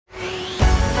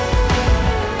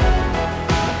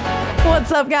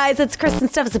What's up, guys? It's Kristen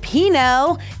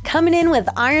Stefano coming in with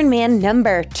Iron Man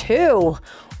 #2.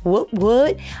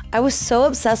 What? I was so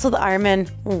obsessed with Iron Man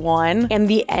 1 and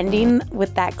the ending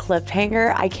with that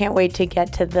cliffhanger. I can't wait to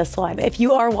get to this one. If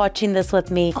you are watching this with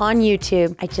me on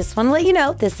YouTube, I just want to let you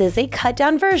know this is a cut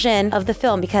down version of the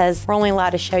film because we're only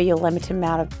allowed to show you a limited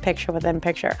amount of picture within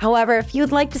picture. However, if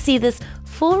you'd like to see this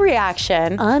full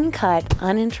reaction, uncut,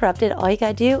 uninterrupted, all you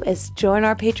gotta do is join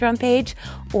our Patreon page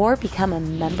or become a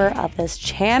member of this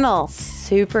channel.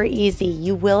 Super easy.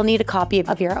 You will need a copy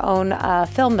of your own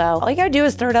film though. All you gotta do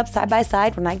is throw it up side by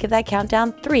side when I give that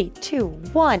countdown. 3, 2,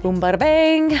 1. Boom, bada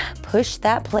bang. Push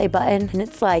that play button and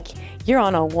it's like you're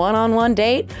on a one-on-one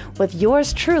date with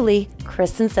yours truly,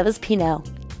 Kristen Stefano.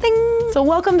 Ding! So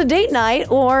welcome to date night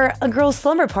or a girl's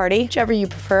slumber party, whichever you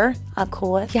prefer. I'm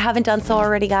cool with. If you haven't done so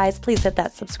already, guys, please hit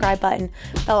that subscribe button,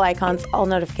 bell icons, all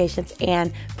notifications,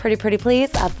 and pretty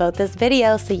please upvote this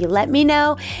video so you let me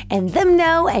know and them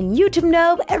know and YouTube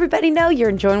know, everybody know you're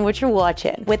enjoying what you're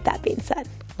watching. With that being said,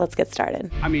 let's get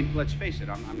started. I mean, let's face it,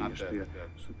 I'm not the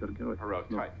heroic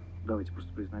type.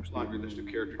 Laundry list of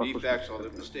character defects, all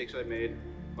the mistakes I made,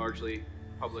 largely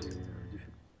public.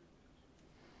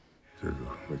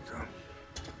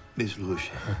 Miss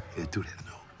Lucia, tu no.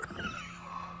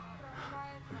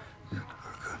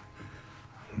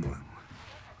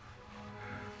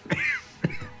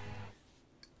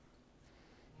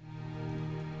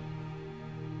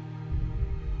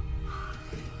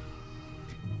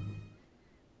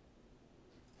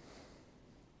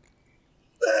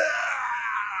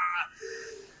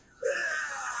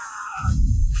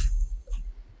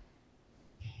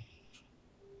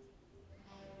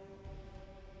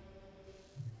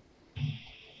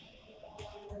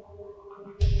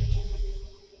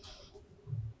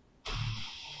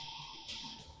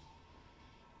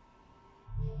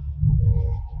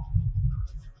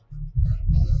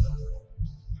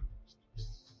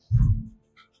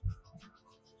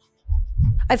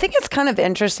 I think it's kind of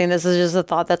interesting. This is just a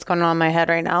thought that's going on in my head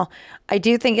right now. I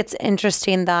do think it's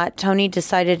interesting that Tony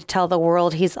decided to tell the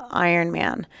world he's Iron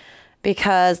Man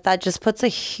because that just puts a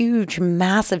huge,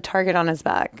 massive target on his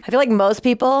back. I feel like most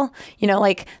people, you know,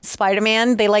 like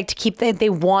Spider-Man, they like to keep, they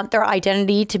want their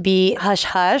identity to be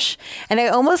hush-hush. And I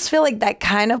almost feel like that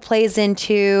kind of plays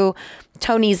into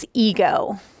Tony's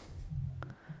ego.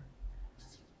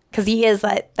 Because he is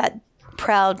that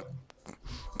proud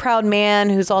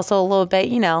man who's also a little bit,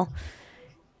 you know,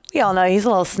 we all know he's a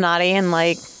little snotty and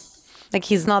like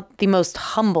he's not the most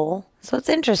humble. So it's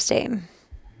interesting.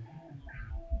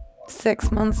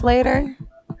 6 months later,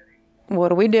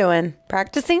 what are we doing?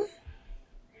 Practicing?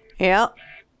 Yeah.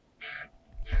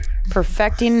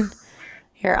 Perfecting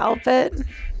your outfit?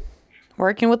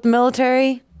 Working with the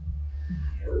military?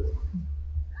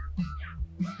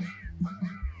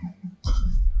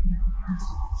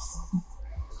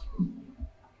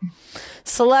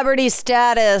 Celebrity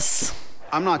status.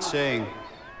 I'm not saying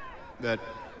that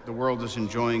the world is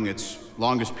enjoying its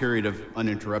longest period of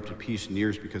uninterrupted peace in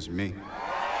years because of me.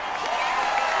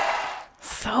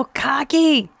 So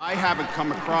cocky. I haven't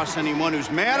come across anyone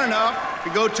who's man enough to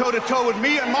go toe-to-toe with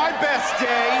me on my best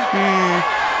day.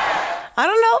 I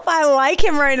don't know if I like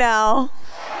him right now.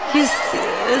 He's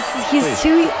Please.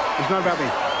 too... It's not about me.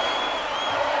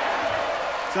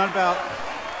 It's not about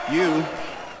you.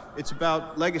 It's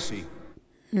about legacy.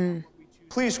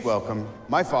 Please welcome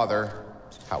my father,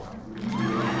 Howard.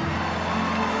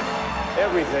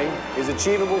 Everything is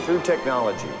achievable through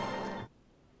technology.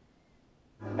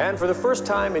 And for the first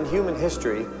time in human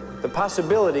history, the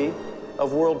possibility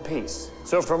of world peace.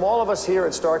 So from all of us here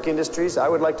at Stark Industries, I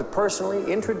would like to personally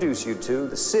introduce you to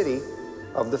the city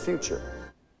of the future.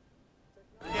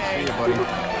 Hey, buddy.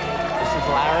 This is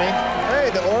Larry. Hey,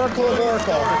 the Oracle of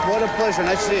Oracle. What a pleasure.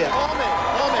 Nice to see you.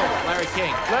 Larry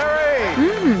King.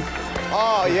 Larry!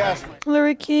 Oh, yes.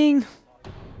 Larry King.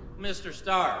 Mr.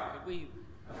 Stark,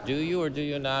 do you or do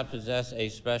you not possess a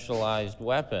specialized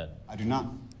weapon? I do not.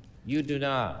 You do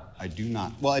not. I do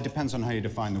not. Well, it depends on how you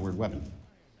define the word weapon.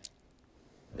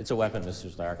 It's a weapon,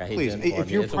 Mr. Stark. I hate Please, to inform you.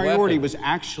 if your It's a priority weapon. was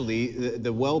actually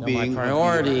the well-being No, my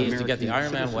priority of is to get the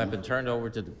Iron Man citizen. weapon turned over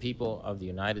to the people of the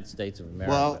United States of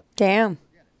America. Well, Damn.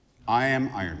 I am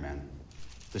Iron Man.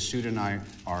 The suit and I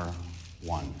are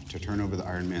one. To turn over the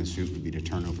Iron Man suit would be to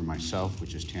turn over myself,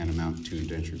 which is tantamount to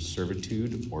indentured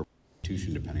servitude or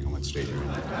prostitution, depending on what state you're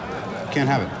in. Can't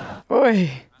have it.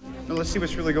 Oy. Now let's see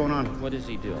what's really going on. What does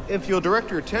he do? If you'll direct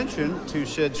your attention to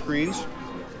said screens,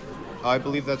 I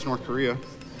believe that's North Korea.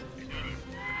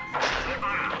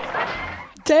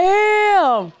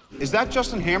 Damn! Is that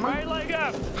Justin Hammer? Right leg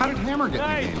up. How did Hammer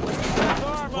get in the game?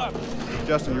 Arm up.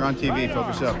 Justin, you're on TV.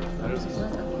 Focus up.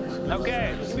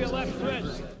 Okay, this will be a left switch.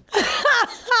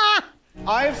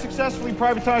 I have successfully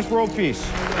privatized world peace.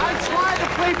 I tried to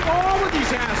play ball with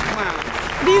these ass clowns.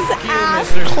 These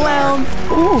ass clowns.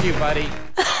 Thank you, buddy.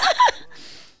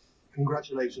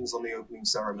 Congratulations on the opening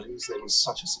ceremonies. They were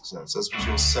such a success, as was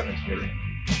your Senate hearing.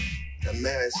 And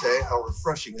may I say how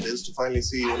refreshing it is to finally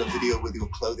see you in a video with your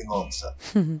clothing on, sir.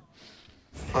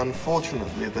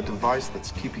 Unfortunately, the device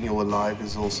that's keeping you alive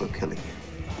is also killing you.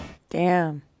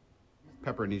 Damn.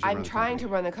 Pepper needs to run I'm the trying company.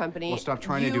 to run the company. Well, stop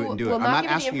trying to do it and do it. I'm not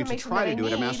asking you to try to do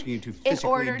it. I'm asking you to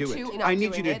physically do it. I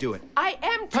need you to do it. I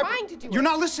am trying to do it. You're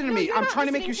not listening to me. You're I'm not trying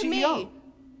to make you listening CEO.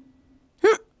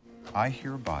 me. I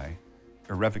hereby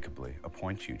irrevocably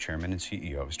appoint you chairman and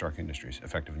CEO of Stark Industries,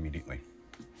 effective immediately.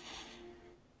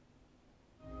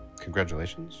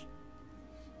 Congratulations.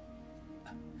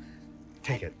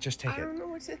 Take it. Just take it. I don't know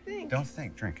what to think. Don't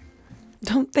think. Drink.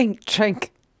 Don't think,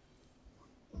 drink.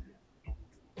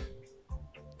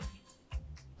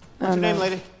 What's your name,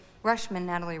 lady? Rushman,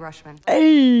 Natalie Rushman.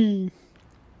 Hey.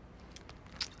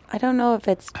 I don't know if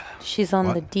it's she's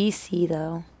on the DC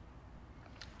though.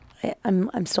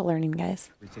 I'm still learning, guys.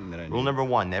 Rule number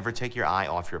 1, never take your eye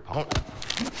off your opponent.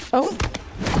 Oh.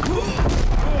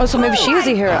 Oh, so maybe she is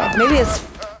a hero. Maybe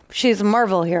she's a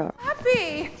Marvel hero.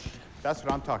 Happy. That's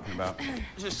what I'm talking about.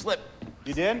 Just slip.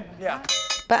 You did? Yeah.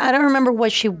 But I don't remember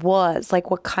what she was, like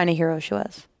what kind of hero she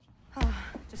was.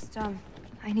 Just,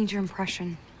 I need your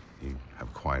impression. You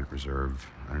have quiet reserve.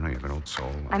 I don't know, you have an old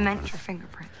soul. I meant your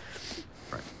fingerprint.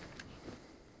 Right.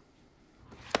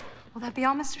 Will that be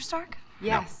all, Mr. Stark?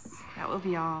 Yes, that will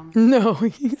be all. No,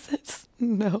 he says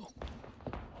no.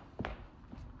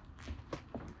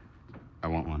 I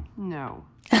want one. No.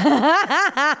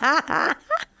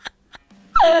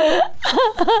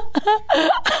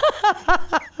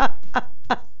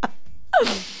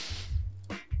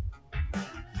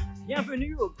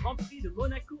 Bienvenue au Grand Prix de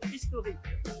Monaco historique.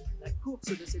 La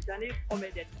course de cette année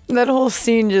promet d'être... That whole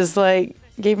scene just like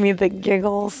gave me the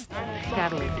giggles.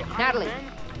 Natalie. Natalie.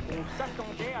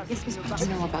 Yes, Miss, what do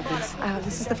you know about this?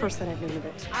 This is the first that I've known of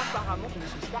it.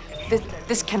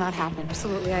 This cannot happen.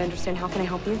 Absolutely, I understand. How can I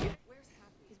help you?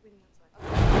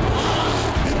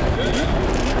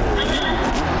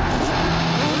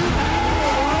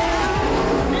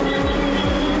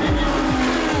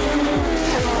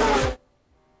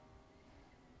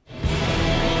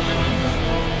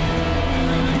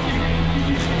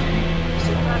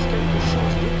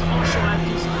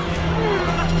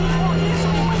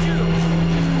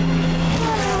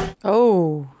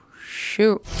 Oh,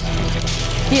 shoot.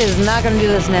 He is not going to do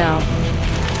this now.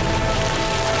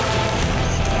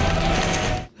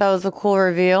 That was a cool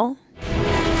reveal.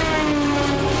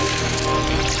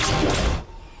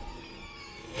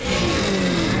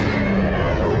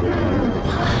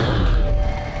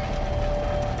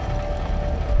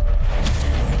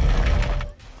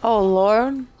 Oh,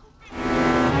 Lord.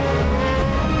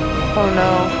 Oh,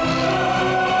 no.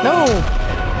 No!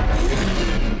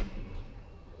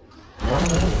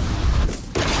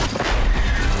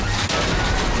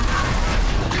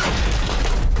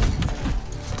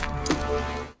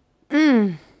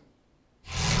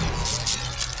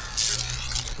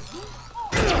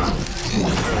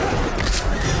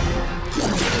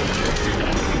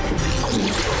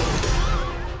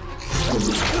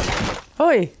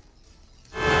 Oi.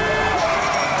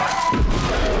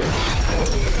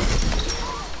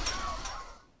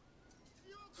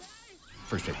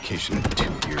 First vacation in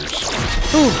 2 years.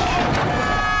 Ooh.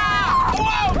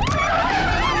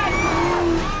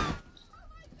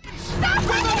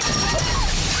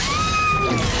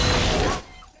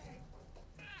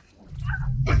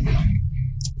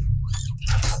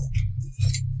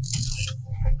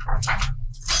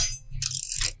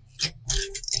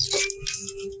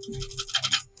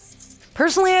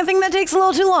 Personally, I think that takes a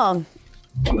little too long.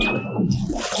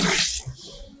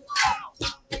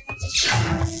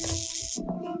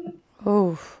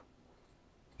 Oh.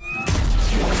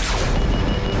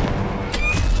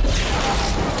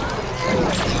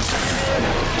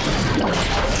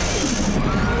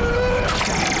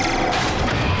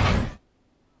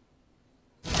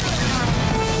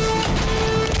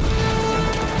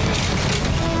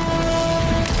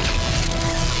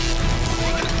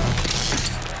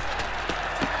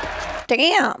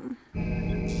 Damn.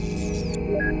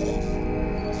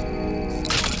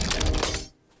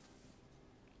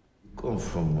 Come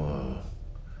from a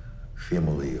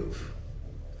family of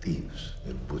thieves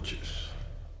and butchers.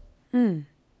 You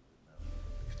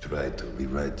try to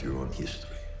rewrite your own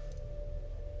history.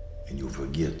 And you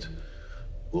forget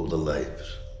all the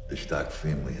lives the Stark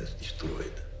family has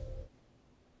destroyed.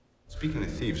 Speaking of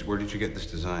thieves, where did you get this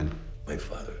design? My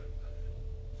father.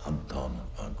 I'm Tom,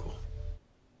 Uncle.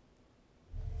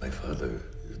 My father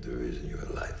is the reason you're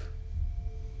alive.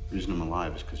 The reason I'm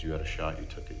alive is because you had a shot, you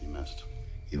took it, you missed.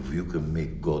 If you can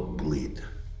make God bleed,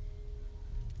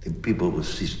 then people will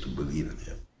cease to believe in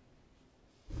him.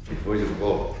 Before you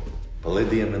go,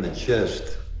 palladium in the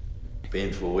chest,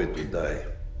 painful way to die.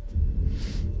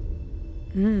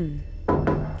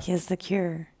 He has the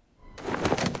cure.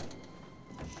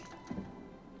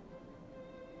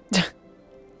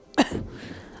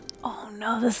 Oh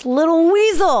no, this little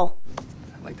weasel!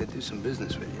 I'd like to do some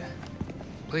business with you.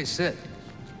 Please sit.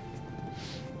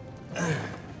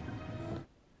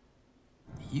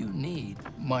 You need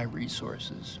my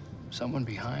resources. Someone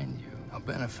behind you, a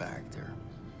benefactor.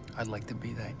 I'd like to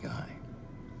be that guy.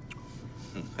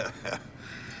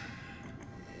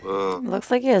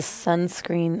 Looks like he has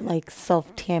sunscreen, like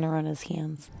self-tanner on his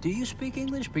hands. Do you speak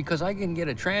English? Because I can get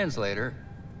a translator.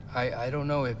 I don't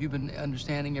know. Have you been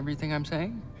understanding everything I'm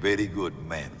saying? Very good,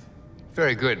 man.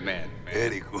 Very good, man.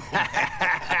 Very good.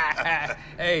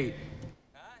 Hey.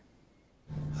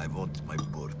 I want my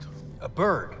bird. A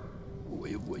bird?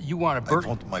 You want a bird? I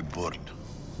want my bird.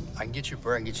 I can get you a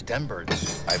bird. I can get you 10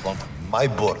 birds. I want my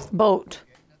bird. Boat.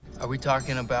 Are we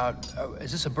talking about,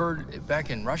 is this a bird back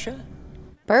in Russia?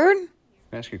 Bird? Can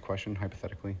I ask you a question,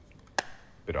 hypothetically?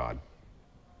 Bit odd.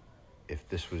 If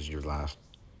this was your last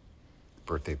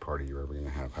birthday party you were ever going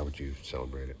to have, how would you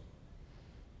celebrate it?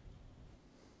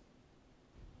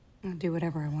 I'll do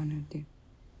whatever I wanted to do.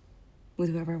 With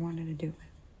whoever I wanted to do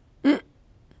it.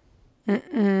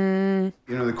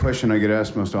 You know, the question I get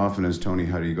asked most often is, Tony,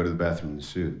 how do you go to the bathroom in the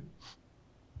suit?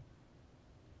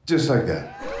 Just like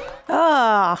that.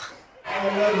 Ah.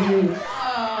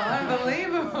 Oh,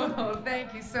 unbelievable.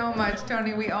 Thank you so much,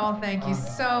 Tony. We all thank you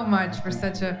so much for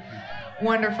such a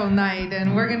wonderful night.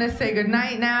 And we're going to say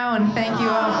goodnight now and thank you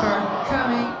all for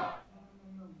coming.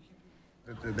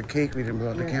 The cake, we didn't blow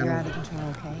out the candle. You're out of control,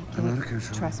 okay? I'm out of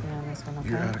control. Trust me on this one, okay?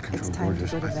 You're out of control, It's time gorgeous.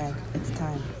 to go to bed. It's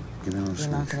time. You're not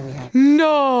going to be happy.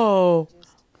 No!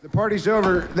 The party's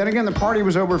over. Then again, the party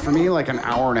was over for me like an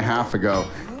hour and a half ago.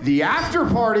 The after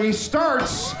party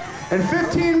starts in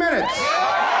 15 minutes.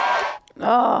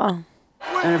 Oh.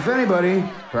 And if anybody,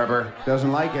 Pepper,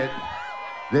 doesn't like it,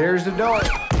 there's the door.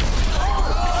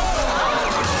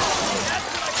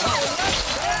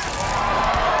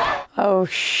 Oh,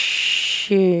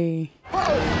 she.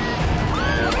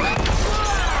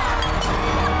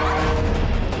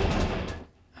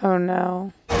 Oh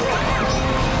no.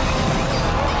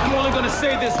 I'm only gonna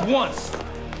say this once.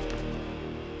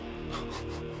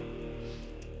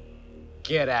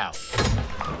 Get out.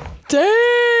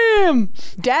 Damn!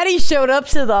 Daddy showed up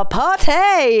to the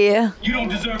party. You don't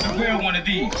deserve to wear one of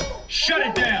these. Shut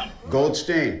it down.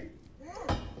 Goldstein,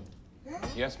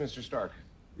 Yes, Mr. Stark.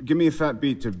 give me a fat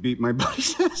beat to beat my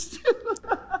buddy's ass.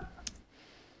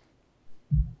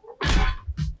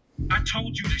 I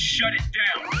told you to shut it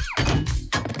down.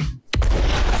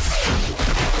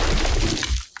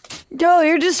 Yo,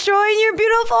 you're destroying your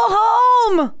beautiful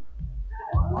home.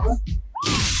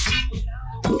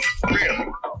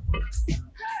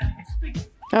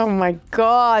 Oh my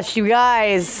gosh, you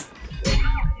guys.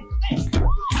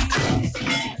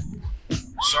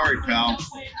 Sorry, pal,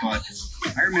 but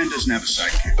Iron Man doesn't have a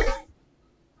sidekick.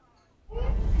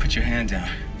 Put your hand down.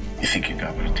 You think you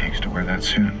got what it takes to wear that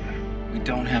suit? We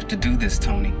don't have to do this,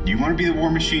 Tony. You want to be the War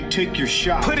Machine? Take your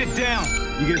shot. Put it down.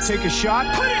 You gonna take a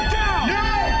shot? Put it down.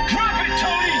 No! Drop it,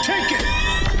 Tony. Take it!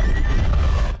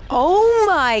 Oh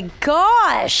my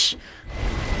gosh.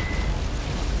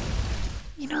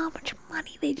 You know how much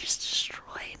money they just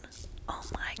destroyed? Oh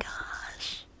my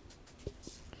gosh.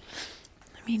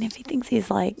 I mean, if he thinks he's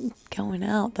like going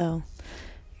out though,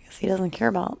 I guess he doesn't care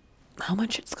about how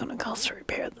much it's gonna cost to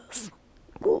repair this.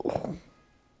 Ooh.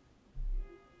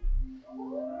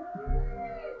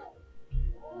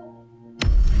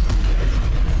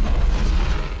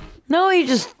 No, he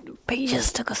just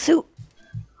took a suit.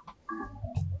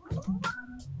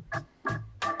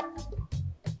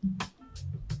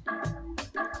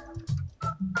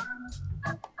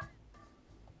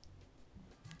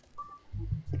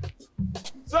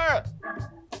 Sir,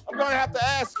 I'm gonna have to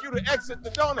ask you to exit the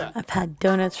donut. I've had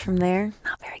donuts from there.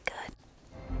 Not very good.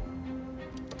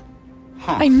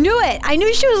 Huh. I knew it. I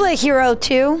knew she was a hero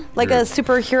too, like a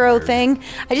superhero thing.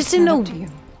 I just didn't know.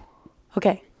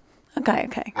 Okay.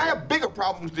 Okay. I have bigger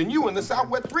problems than you in the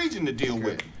Southwest region to deal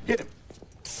with. Hit him.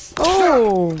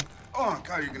 Oh. Oh,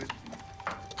 God, you're gonna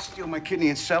steal my kidney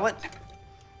and sell it? Would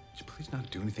you please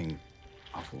not do anything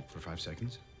awful for 5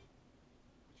 seconds?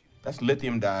 That's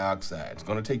lithium dioxide. It's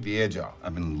gonna take the edge off.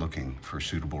 I've been looking for a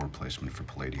suitable replacement for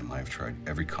palladium. I've tried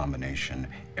every combination,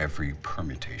 every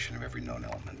permutation of every known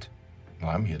element.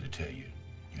 Well, I'm here to tell you,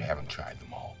 you haven't tried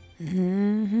them all.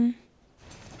 Mm-hmm.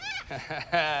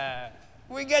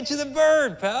 We got you the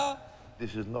bird, pal.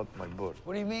 This is not my bird.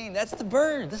 What do you mean? That's the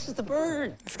bird. This is the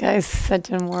bird. This guy's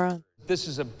such a moron. This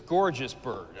is a gorgeous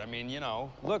bird. I mean, you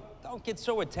know, look, don't get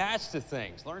so attached to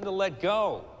things. Learn to let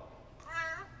go.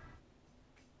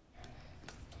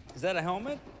 Is that a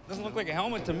helmet? Doesn't look like a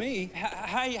helmet to me.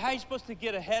 How are you supposed to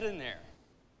get a head in there?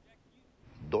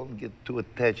 Don't get too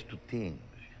attached to things.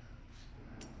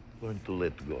 Learn to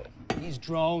let go. These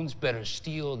drones better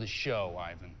steal the show,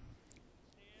 Ivan.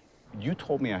 You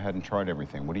told me I hadn't tried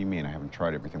everything. What do you mean I haven't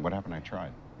tried everything? What happened I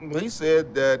tried? Well, he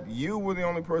said that you were the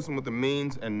only person with the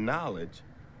means and knowledge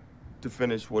to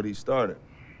finish what he started.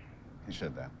 He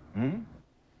said that. Hmm?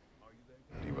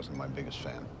 He wasn't my biggest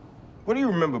fan. What do you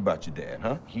remember about your dad,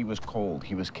 huh? He was cold.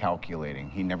 He was calculating.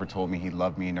 He never told me he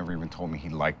loved me. He never even told me he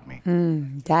liked me.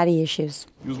 Daddy issues.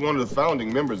 He was one of the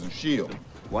founding members of S.H.I.E.L.D.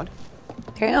 What?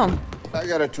 Damn. I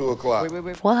got at 2 o'clock.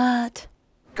 Wait. What?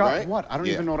 God, Right? what? I don't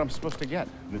Yeah. even know what I'm supposed to get.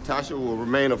 Natasha will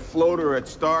remain a floater at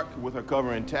Stark with her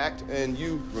cover intact, and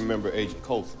you remember Agent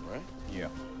Coulson, right? Yeah.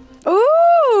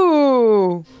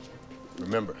 Ooh.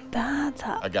 Remember, That's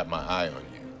hot. I got my eye on you.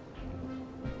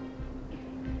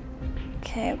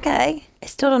 Okay. I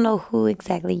still don't know who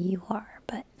exactly you are,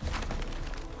 but.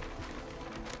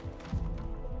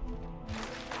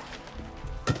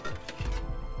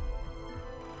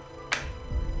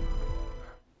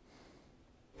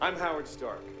 I'm Howard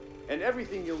Stark, and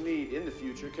everything you'll need in the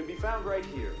future can be found right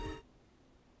here.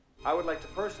 I would like to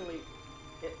personally...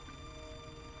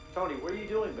 Tony, what are you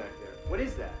doing back there? What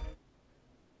is that?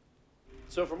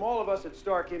 So from all of us at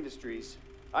Stark Industries,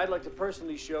 I'd like to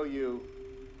personally show you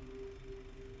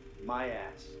my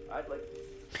ass. I'd like...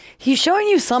 He's showing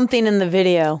you something in the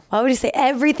video. Why would he say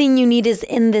everything you need is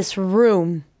in this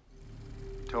room?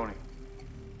 Tony,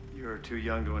 you're too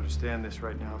young to understand this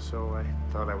right now, so I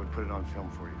thought I would put it on film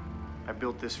for you. I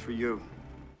built this for you.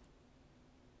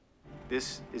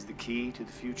 This is the key to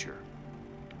the future.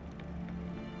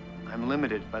 I'm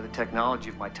limited by the technology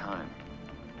of my time,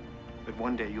 but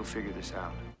one day you'll figure this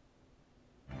out.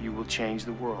 You will change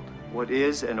the world. What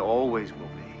is and always will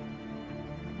be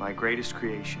my greatest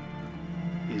creation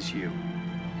is you.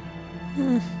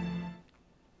 No,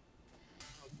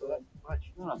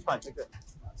 it's fine. Take it.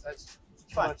 That's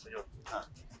fine.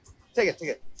 Take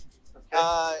it.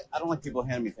 I don't like people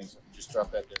handing me things. So just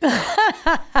drop that there.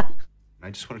 I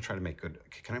just want to try to make good.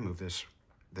 Can I move this?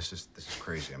 This is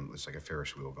crazy. It's like a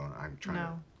Ferris wheel going. I'm trying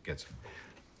to get some.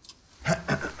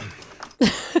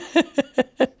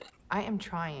 I am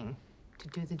trying to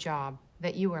do the job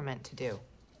that you were meant to do.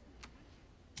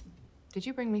 Did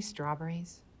you bring me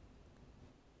strawberries?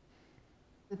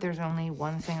 That there's only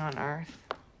one thing on Earth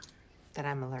that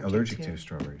I'm allergic to? to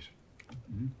strawberries.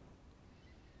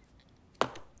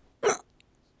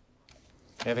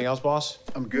 Anything else, boss?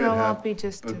 I'm good. No, I'll be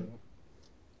just a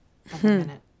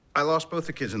minute. I lost both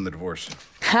the kids in the divorce.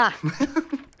 Ha!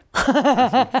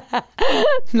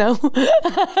 No.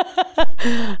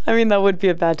 I mean, that would be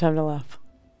a bad time to laugh.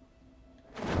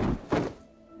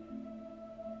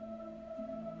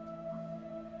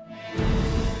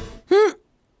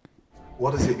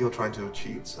 What is it you're trying to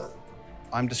achieve, sir?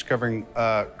 I'm discovering,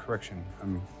 correction,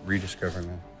 I'm rediscovering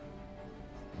a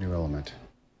new element.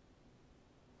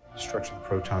 Structure the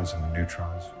protons and the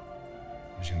neutrons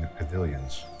using the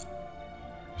pavilions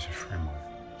as a framework.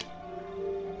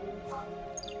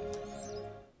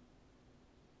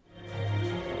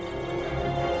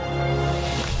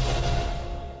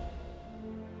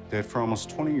 Dead for almost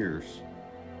 20 years.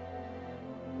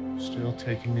 Still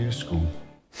taking me to school.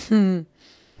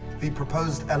 The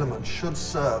proposed element should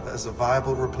serve as a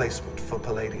viable replacement for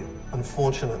palladium.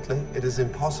 Unfortunately, it is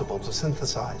impossible to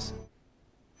synthesize.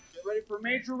 Get ready for a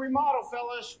major remodel,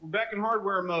 fellas. We're back in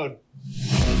hardware mode.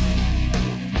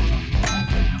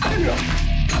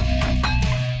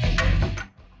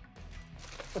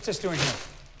 What's this doing here?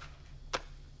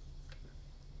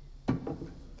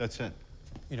 That's it.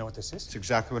 You know what this is? It's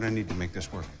exactly what I need to make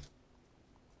this work.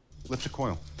 Lift the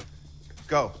coil.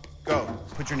 Go.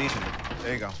 Put your knees in it.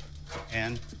 There you go.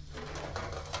 And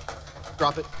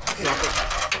Drop it.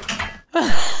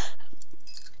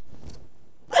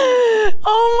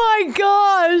 Oh my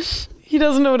gosh! He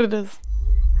doesn't know what it is.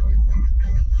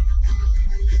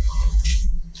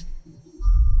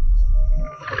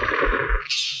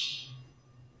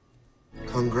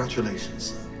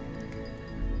 Congratulations, sir.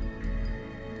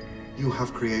 You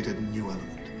have created a new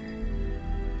element.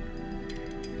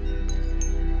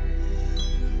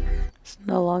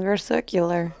 No longer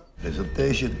circular.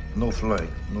 Hesitation, no flight,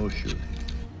 no shooting.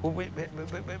 Well,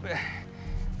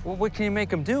 what can you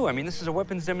make him do? I mean, this is a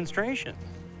weapons demonstration.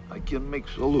 I can make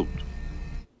salute.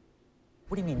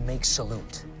 What do you mean, make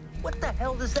salute? What the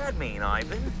hell does that mean,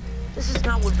 Ivan? This is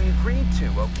not what we agreed to,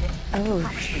 okay? Oh, you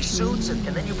promised me suits, and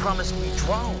then you promised me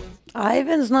drones.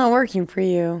 Ivan's not working for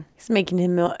you. He's making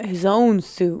him his own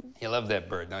suit. You love that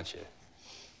bird, don't you?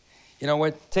 You know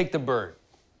what? Take the bird.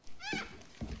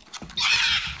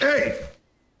 Hey!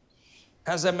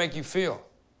 How's that make you feel?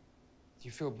 Do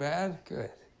you feel bad?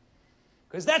 Good.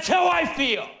 Because that's how I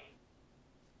feel!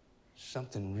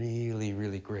 Something really,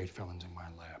 really great fell into my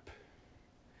lap.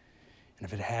 And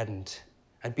if it hadn't,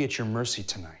 I'd be at your mercy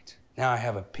tonight. Now I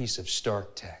have a piece of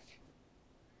Stark tech.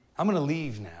 I'm gonna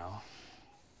leave now,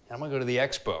 and I'm gonna go to the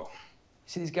expo. You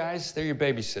see these guys? They're your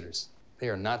babysitters. They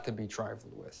are not to be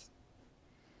trifled with.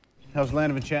 How's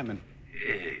Land of Enchantment?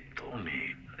 Hey,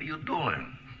 Tony, how you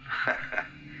doing?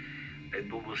 A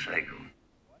double cycle.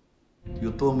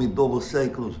 You told me double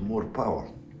cycles, more power.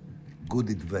 Good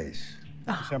advice.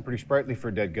 You sound pretty sprightly for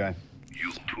a dead guy.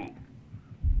 You too.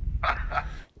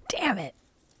 Damn it.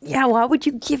 Yeah, why would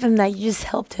you give him that? You just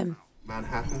helped him.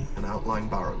 Manhattan and outlying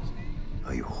boroughs.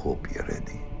 I hope you're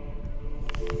ready.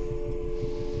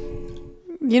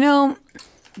 You know,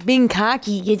 being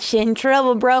cocky gets you in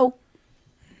trouble, bro.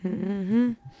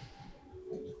 Mm-hmm.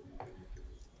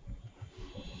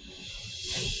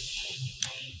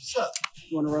 So,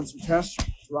 you want to run some tests?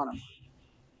 Run them.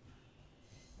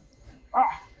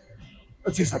 Ah,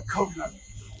 that tastes like coconut.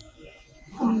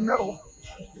 Metal.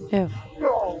 Ew.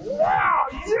 Oh, wow,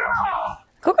 yeah!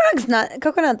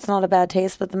 Coconut's not a bad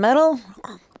taste, but the metal.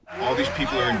 All these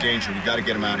people are in danger. We gotta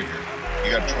get them out of here.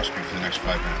 You gotta trust me for the next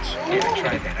 5 minutes. Yeah,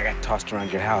 try that. I got tossed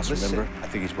around your house, remember? I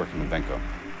think he's working with Venko.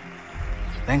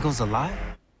 Venko's alive?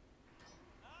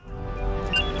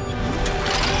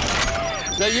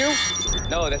 Is that you?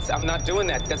 No, I'm not doing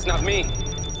that. That's not me.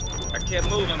 I can't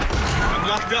move. I'm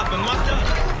locked up. I'm locked up.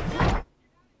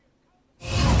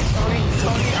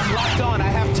 Tony, I'm locked on. I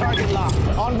have target lock.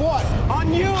 On what?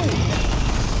 On you!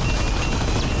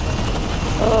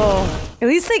 Oh, at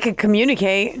least they could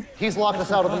communicate. He's locked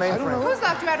us out of the mainframe. Who's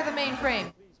locked you out of the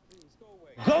mainframe?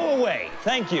 Go away.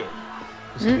 Thank you.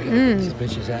 These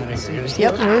bitches out of here.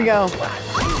 Yep, here we go.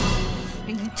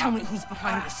 And you tell me who's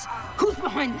behind this. Who's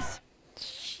behind this?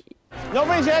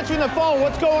 Nobody's answering the phone.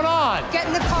 What's going on? Get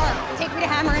in the car. Take me to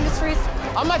Hammer Industries.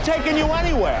 I'm not taking you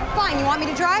anywhere. Fine, you want me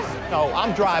to drive? No,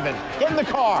 I'm driving. Get in the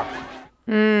car.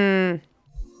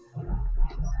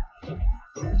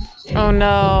 Oh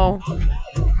no.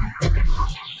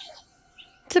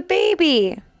 It's a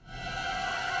baby.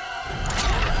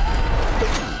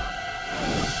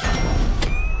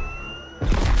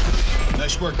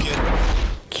 Nice work, kid.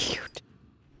 Cute.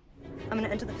 I'm gonna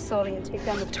enter the facility and take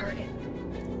down the target.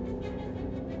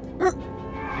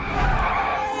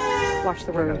 Watch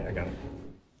the road. I got it.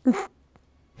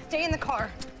 Stay in the car.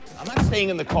 I'm not staying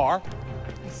in the car.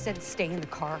 I said stay in the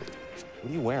car. What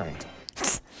are you wearing?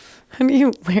 What are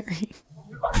you wearing?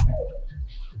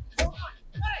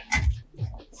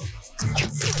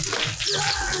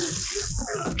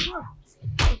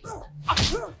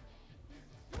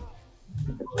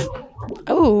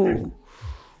 Oh.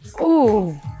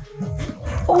 Oh.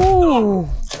 Oh.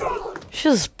 She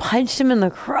just punched him in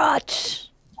the crotch.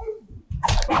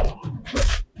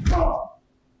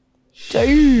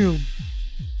 Damn.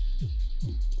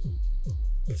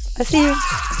 I see you.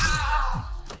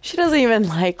 She doesn't even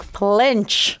like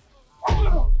flinch.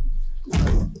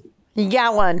 You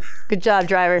got one. Good job,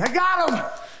 driver. I got him.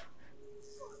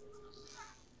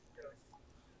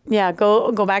 Yeah,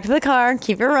 go back to the car.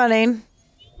 Keep it running.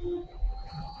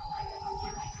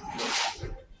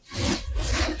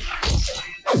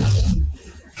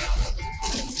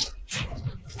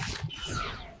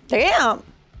 Damn.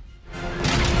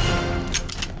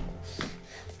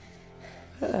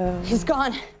 He's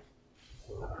gone.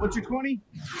 What's your 20?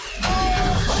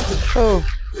 Oh.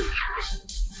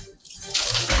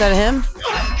 Is that him?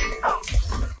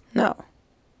 No.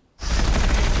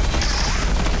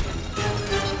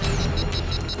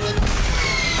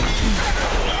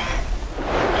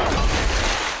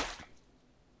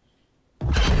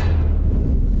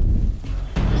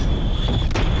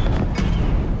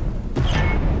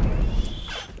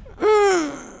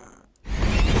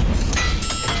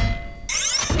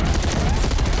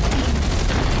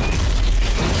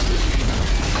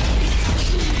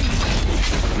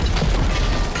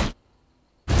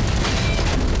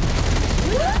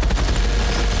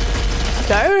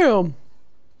 Damn.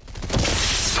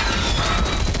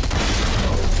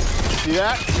 See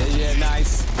that? Yeah,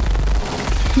 nice.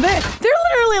 They're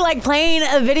literally like playing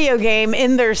a video game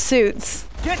in their suits.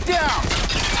 Get down!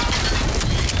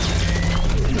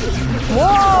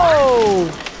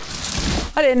 Whoa!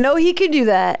 I didn't know he could do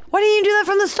that. Why didn't you do that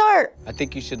from the start? I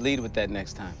think you should lead with that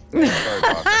next time.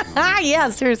 Yeah,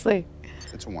 seriously.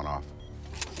 It's a one-off.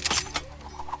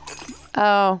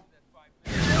 Oh.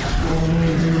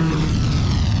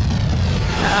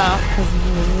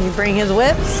 Uh-oh. You bring his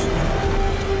whips?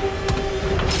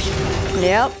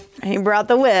 Yep, he brought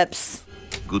the whips.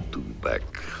 Good to be back.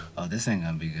 Oh, this ain't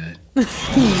gonna be good.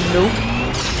 Nope.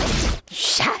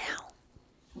 Shut up.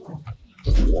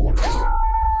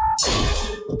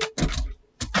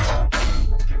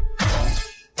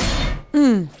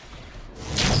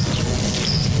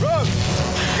 Rourke,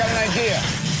 I got an idea.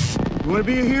 You want to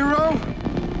be a hero?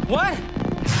 What?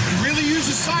 You really use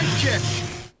a sidekick.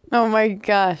 Oh my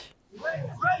gosh. Ready,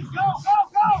 go, go,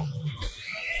 go!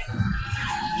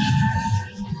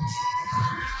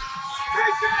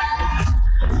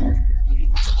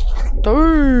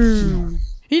 Dang.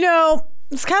 You know,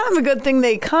 it's kind of a good thing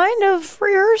they kind of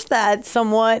rehearsed that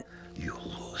somewhat. You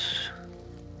lose.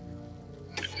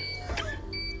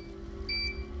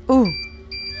 Ooh.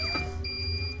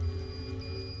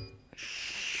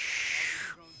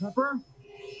 Pepper?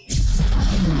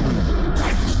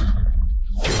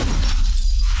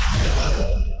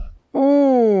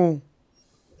 Ooh.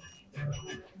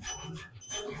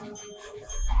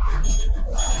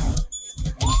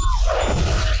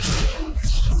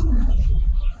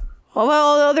 What about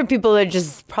all the other people that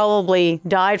just probably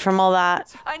died from all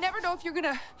that? I never know if you're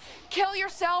gonna kill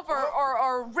yourself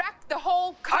or wreck the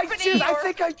whole company. I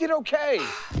think I did okay.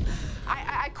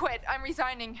 I quit. I'm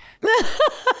resigning.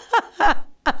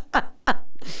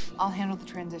 I'll handle the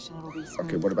transition. It'll be smooth.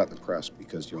 Okay, what about the press?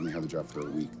 Because you only have the job for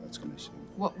a week. That's gonna be soon.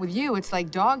 What with you? It's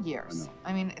like dog years.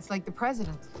 I mean, it's like the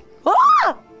president's.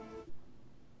 Ah!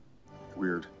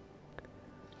 Weird.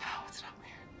 No, it's not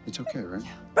weird. It's okay, right?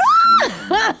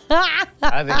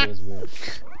 I think it was weird.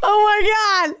 Oh my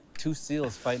God. Two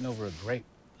seals fighting over a grape.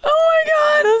 Oh my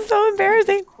God, that's so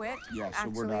embarrassing. Quit. Yeah, so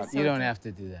we're not. You don't have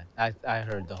to do that. I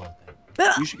heard the whole thing.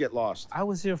 You should get lost. I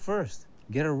was here first.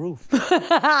 Get a roof.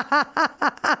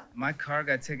 My car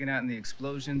got taken out in the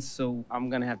explosion, so I'm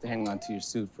gonna have to hang on to your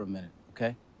suit for a minute,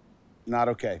 okay? Not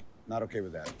okay. Not okay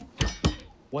with that.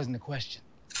 Wasn't a question.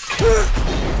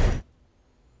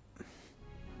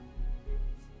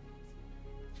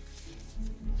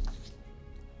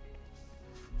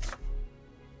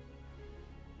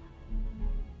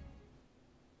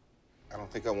 I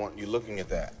don't think I want you looking at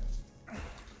that.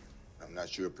 I'm not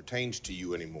sure it pertains to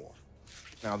you anymore.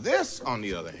 Now this, on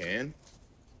the other hand,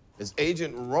 is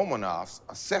Agent Romanoff's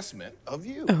assessment of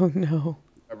you. Oh no.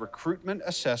 A recruitment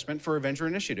assessment for Avenger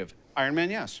Initiative. Iron Man,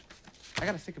 yes. I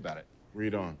gotta think about it.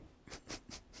 Read on.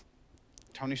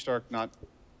 Tony Stark not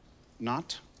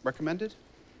recommended?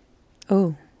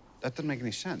 Oh. That doesn't make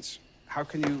any sense. How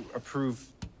can you approve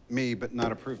me but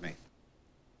not approve me?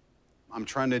 I'm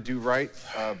trying to do right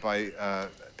by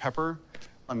Pepper.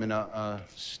 I'm in a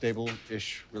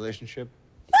stable-ish relationship.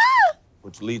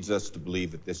 Which leads us to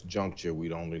believe at this juncture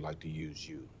we'd only like to use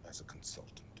you as a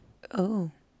consultant.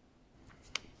 Oh.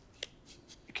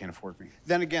 You can't afford me.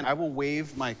 Then again, I will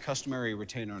waive my customary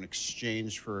retainer in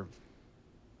exchange for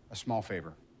a small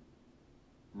favor.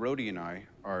 Rhodey and I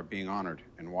are being honored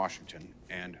in Washington,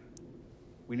 and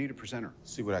we need a presenter.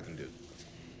 See what I can do.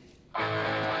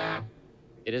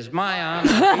 It is my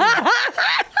honor.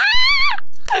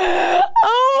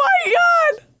 Oh my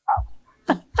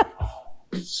God.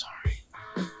 Sorry.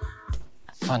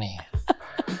 Funny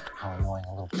how annoying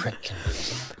a little prick can be.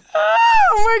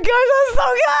 Oh my gosh, that's so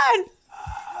good.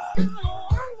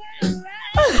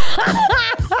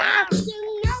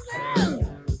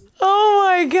 Oh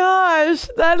my gosh,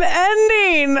 that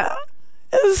ending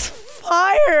is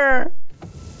fire.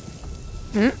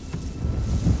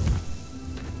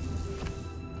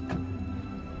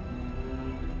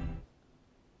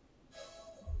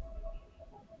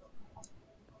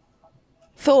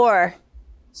 Thor.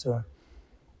 So,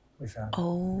 we found.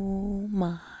 Oh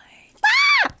my.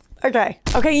 Ah! Okay,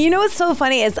 you know what's so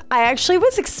funny is I actually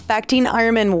was expecting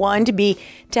Iron Man 1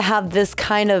 to have this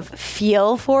kind of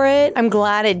feel for it. I'm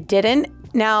glad it didn't.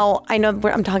 Now, I know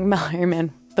I'm talking about Iron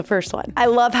Man, the first one. I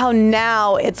love how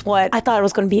now it's what I thought it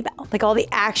was going to be about. Like all the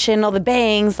action, all the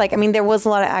bangs. Like, I mean, there was a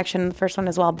lot of action in the first one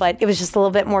as well, but it was just a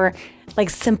little bit more like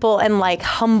simple and like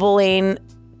humbling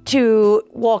to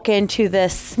walk into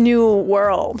this new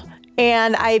world.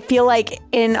 And I feel like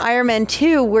in Iron Man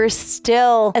 2, we're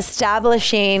still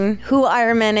establishing who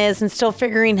Iron Man is and still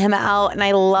figuring him out. And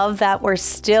I love that we're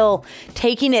still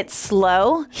taking it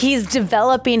slow. He's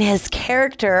developing his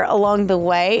character along the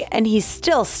way, and he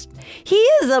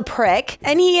is a prick,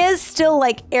 and he is still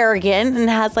like arrogant and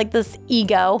has like this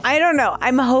ego. I don't know.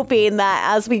 I'm hoping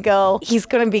that as we go, he's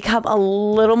going to become a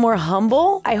little more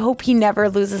humble. I hope he never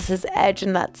loses his edge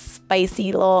and that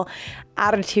spicy little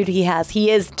attitude he has.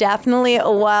 He is definitely a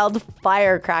wild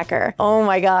firecracker. Oh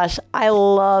my gosh. I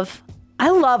love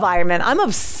Iron Man. I'm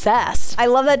obsessed. I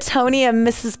love that Tony and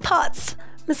Mrs. Potts,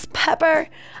 Miss Pepper,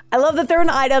 I love that they're an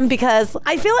item because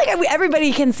I feel like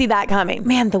everybody can see that coming.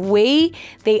 Man, the way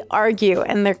they argue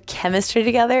and their chemistry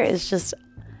together is just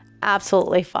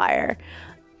absolutely fire.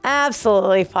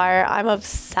 Absolutely fire. I'm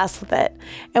obsessed with it.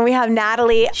 And we have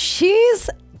Natalie. She's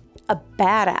a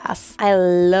badass. I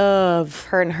love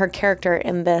her and her character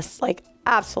in this, like,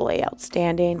 absolutely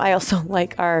outstanding. I also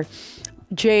like our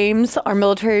James, our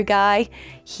military guy.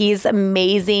 He's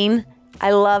amazing.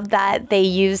 I love that they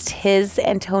used his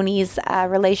and Tony's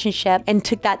relationship and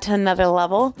took that to another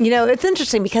level. You know, it's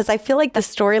interesting because I feel like the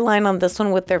storyline on this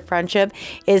one with their friendship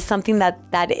is something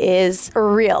that is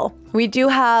real. We do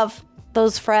have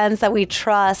those friends that we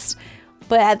trust,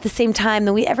 but at the same time,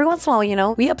 every once in a while, you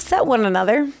know, we upset one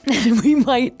another and we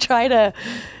might try to,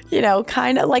 you know,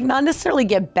 kind of like not necessarily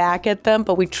get back at them,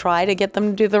 but we try to get them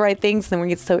to do the right things. And then we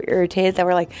get so irritated that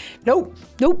we're like, nope,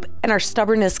 nope. And our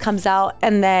stubbornness comes out.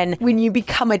 And then when you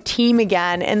become a team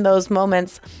again in those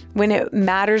moments, when it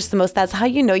matters the most, that's how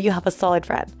you know you have a solid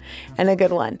friend and a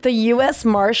good one. The U.S.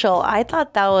 Marshal, I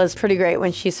thought that was pretty great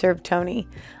when she served Tony.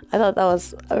 I thought that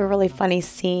was a really funny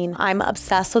scene. I'm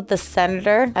obsessed with the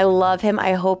senator. I love him.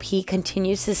 I hope he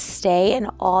continues to stay in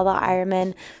all the Iron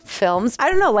Man films. I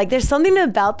don't know, like there's something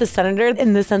about the senator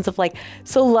in the sense of like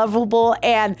so lovable,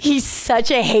 and he's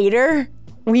such a hater.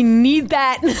 We need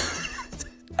that.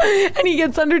 And he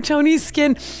gets under Tony's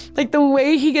skin. Like the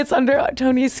way he gets under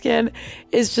Tony's skin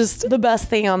is just the best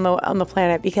thing on the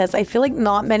planet, because I feel like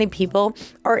not many people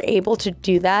are able to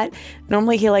do that.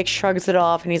 Normally he like shrugs it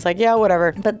off and he's like, yeah,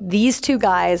 whatever. But these two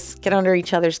guys get under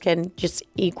each other's skin just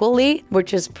equally,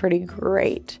 which is pretty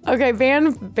great. Okay,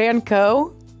 Van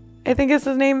Co, I think is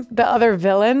his name. The other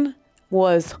villain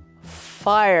was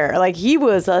fire. Like he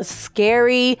was a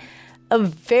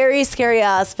very scary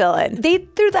ass villain. They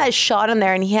threw that shot in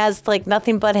there and he has like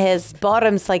nothing but his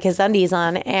bottoms, like his undies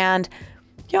on. And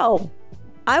yo,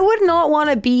 I would not want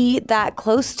to be that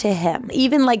close to him.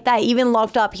 Even like that, even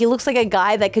locked up, he looks like a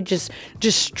guy that could just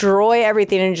destroy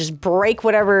everything and just break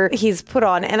whatever he's put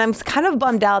on. And I'm kind of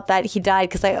bummed out that he died,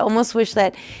 because I almost wish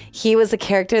that he was a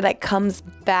character that comes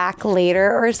back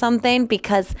later or something,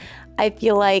 because I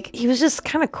feel like he was just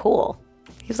kind of cool.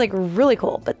 He was like really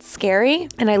cool, but scary.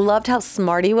 And I loved how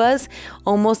smart he was,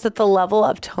 almost at the level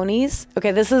of Tony's.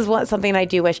 Okay, this is something I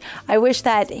do wish. I wish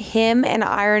that him and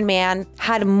Iron Man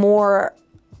had more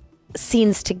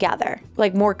scenes together,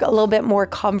 like a little bit more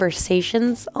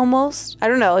conversations almost. I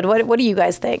don't know. What do you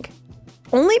guys think?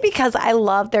 Only because I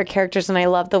love their characters and I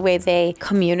love the way they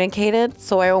communicated.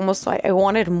 So I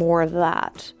wanted more of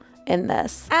that in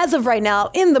this. As of right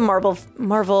now, in the Marvel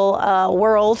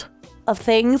world of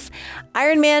things,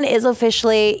 Iron Man is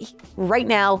officially, right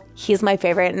now, he's my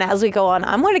favorite. And as we go on,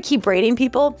 I'm going to keep rating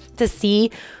people to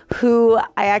see who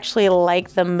I actually like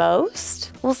the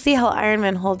most. We'll see how Iron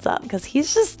Man holds up, because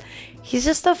he's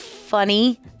just a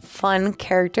fun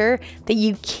character that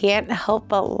you can't help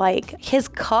but like. His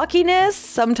cockiness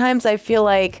sometimes I feel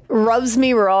like rubs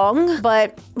me wrong,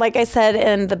 but like I said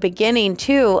in the beginning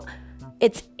too,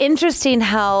 it's interesting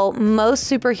how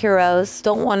most superheroes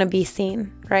don't want to be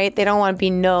seen, right? They don't want to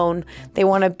be known. They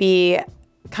want to be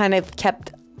kind of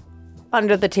kept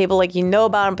under the table, like you know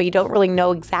about them, but you don't really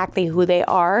know exactly who they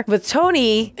are. With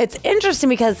Tony, it's interesting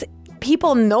because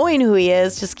people knowing who he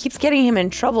is just keeps getting him in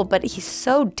trouble, but he's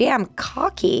so damn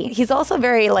cocky. He's also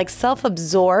very like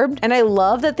self-absorbed, and I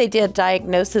love that they did a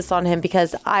diagnosis on him,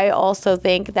 because I also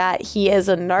think that he is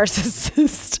a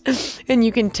narcissist. And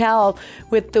you can tell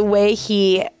with the way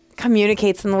he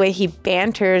communicates and the way he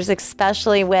banters,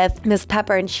 especially with Miss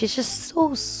Pepper, and she's just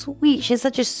so sweet. She's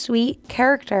such a sweet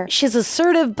character. She's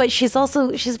assertive, but she's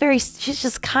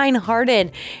just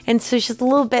kind-hearted, and so she's a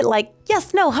little bit like,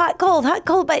 yes, no, hot, cold,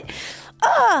 but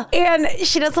and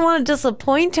she doesn't want to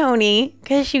disappoint Tony,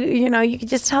 because you can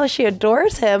just tell she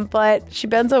adores him, but she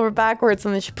bends over backwards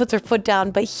and then she puts her foot down,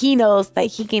 but he knows that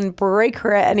he can break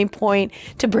her at any point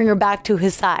to bring her back to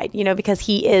his side, because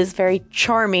he is very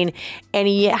charming and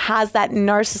he has that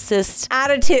narcissist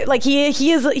attitude. Like he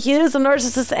is a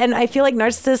narcissist, and I feel like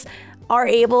narcissists are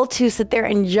able to sit there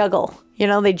and juggle. You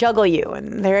know, they juggle you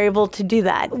and they're able to do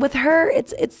that. With her,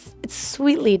 it's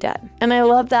sweetly done. And I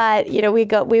love that, you know,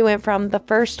 we went from the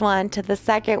first one to the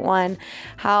second one,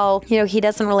 how, you know, he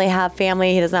doesn't really have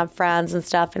family, he doesn't have friends and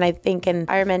stuff. And I think in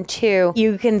Iron Man 2,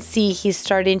 you can see he's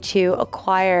starting to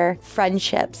acquire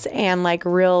friendships and like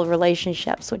real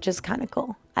relationships, which is kind of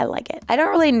cool. I like it. I don't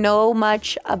really know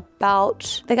much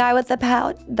about the guy with the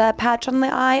patch on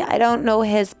the eye. I don't know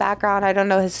his background. I don't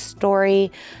know his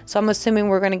story. So I'm assuming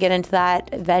we're going to get into that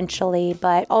eventually.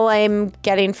 But all I'm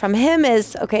getting from him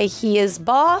is, okay, he is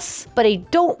boss, but I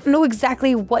don't know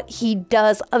exactly what he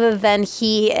does other than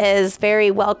he is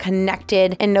very well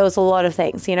connected and knows a lot of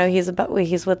things. You know,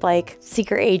 he's with like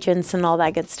secret agents and all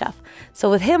that good stuff.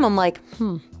 So with him, I'm like,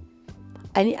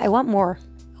 I want more.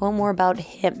 I want more about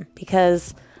him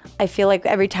because I feel like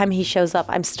every time he shows up,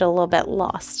 I'm still a little bit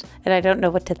lost and I don't know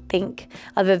what to think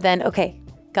other than, okay,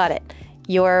 got it.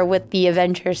 You're with the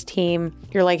Avengers team.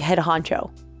 You're like head honcho,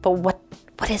 but what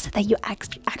is it that you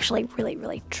actually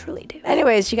really truly do?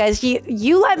 Anyways, you guys,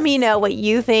 you let me know what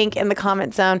you think in the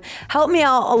comment zone. Help me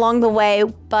out along the way,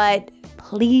 but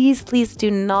please do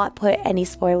not put any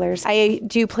spoilers. I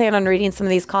do plan on reading some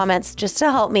of these comments just to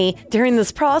help me during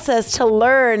this process to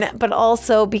learn, but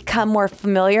also become more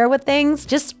familiar with things.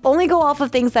 Just only go off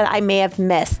of things that I may have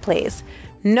missed, please.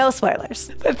 No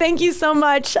spoilers. But thank you so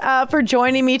much for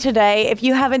joining me today. If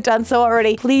you haven't done so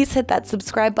already, please hit that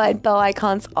subscribe button, bell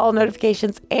icons, all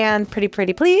notifications, and pretty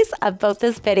please about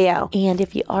this video. And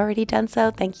if you already done so,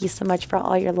 thank you so much for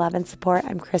all your love and support.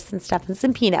 I'm Kristen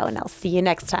Stephenson Pino, and I'll see you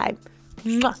next time.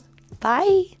 Mwah.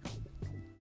 Bye.